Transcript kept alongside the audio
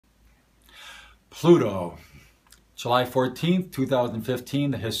Pluto. July 14th, 2015,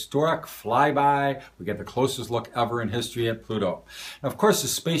 the historic flyby. We get the closest look ever in history at Pluto. Now, of course, the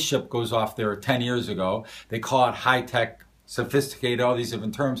spaceship goes off there 10 years ago. They call it high-tech, sophisticated, all these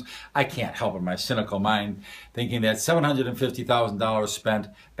different terms. I can't help in my cynical mind thinking that $750,000 spent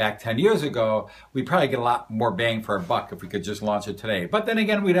back 10 years ago, we'd probably get a lot more bang for our buck if we could just launch it today. But then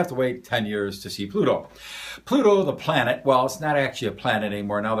again, we'd have to wait 10 years to see Pluto. Pluto, the planet, well, it's not actually a planet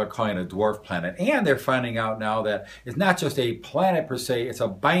anymore. Now they're calling it a dwarf planet. And they're finding out now that it's not just a planet per se, it's a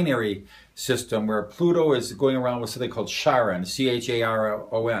binary system where Pluto is going around with something called Charon,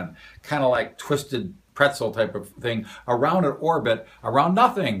 C-H-A-R-O-N, kind of like twisted pretzel type of thing, around an orbit, around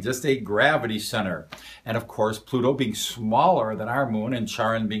nothing, just a gravity center. And of course, Pluto being smaller than our moon and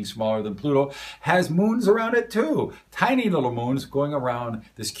Charon being smaller than Pluto has moons around it too. Tiny little moons going around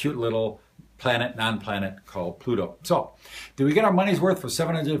this cute little planet, non-planet called Pluto. So, did we get our money's worth for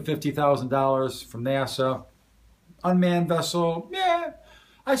 $750,000 from NASA? Unmanned vessel? Yeah,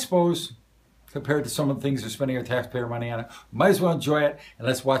 I suppose. Compared to some of the things they're spending our taxpayer money on it. Might as well enjoy it, and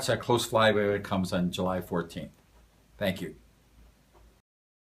let's watch that close flyby when it comes on July 14th. Thank you.